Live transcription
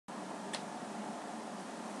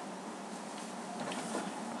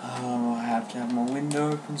Have my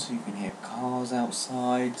window open so you can hear cars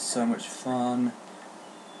outside. So much fun.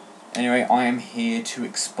 Anyway, I am here to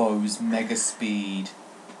expose Mega Speed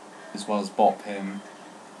as well as Bop him,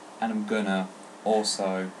 and I'm gonna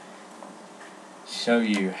also show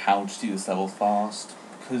you how to do this level fast,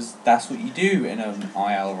 because that's what you do in an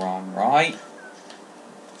IL run, right?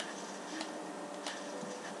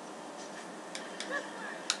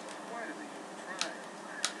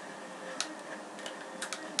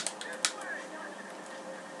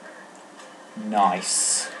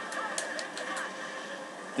 Nice.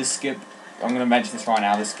 This skip, I'm going to mention this right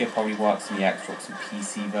now, this skip only works in the Xbox and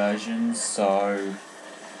PC versions, so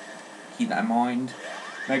keep that in mind.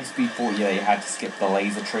 Mega Speed thought, yeah, you had to skip the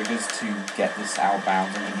laser triggers to get this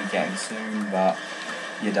outbound I'm going to be getting soon, but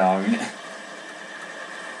you don't.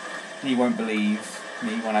 You won't believe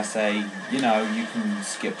me when I say, you know, you can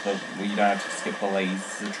skip the, well, you don't have to skip the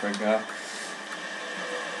laser trigger.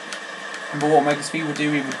 But what Mega Speed would do,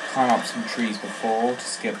 he would climb up some trees before to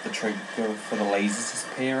skip the trigger for the lasers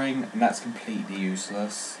disappearing, and that's completely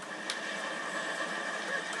useless.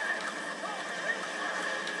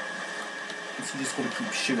 So you just gotta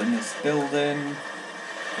keep shooting this building,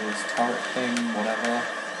 or this turret thing, whatever.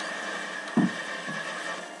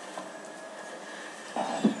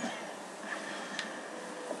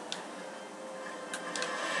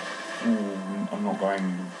 Ooh, I'm not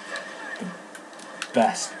going the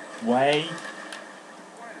best way.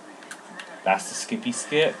 That's the skippy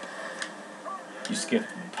skip. You skip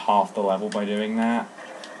half the level by doing that.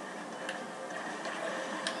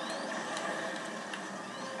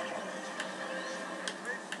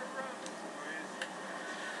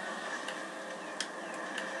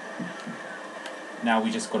 Now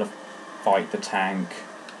we just gotta fight the tank.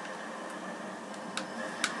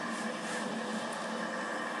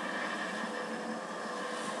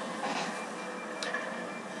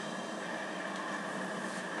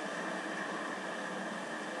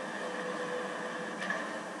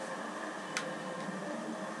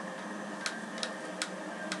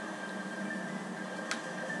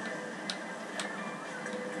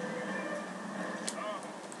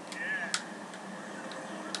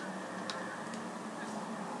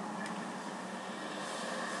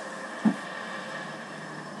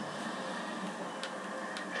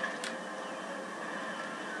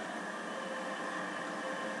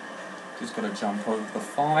 Just gotta jump over the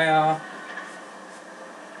fire,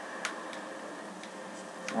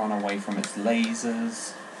 run away from its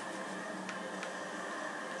lasers.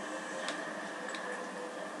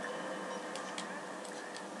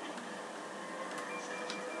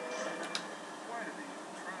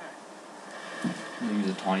 Lose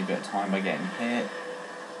a tiny bit of time by getting hit.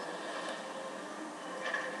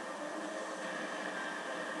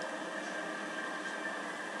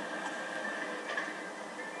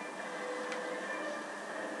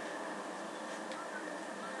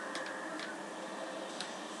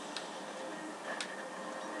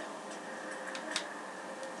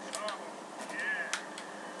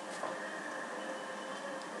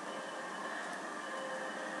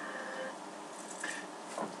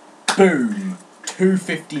 Boom!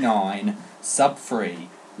 259, sub 3.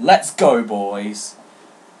 Let's go, boys!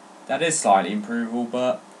 That is slightly improvable,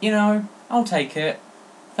 but, you know, I'll take it.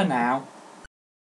 For now.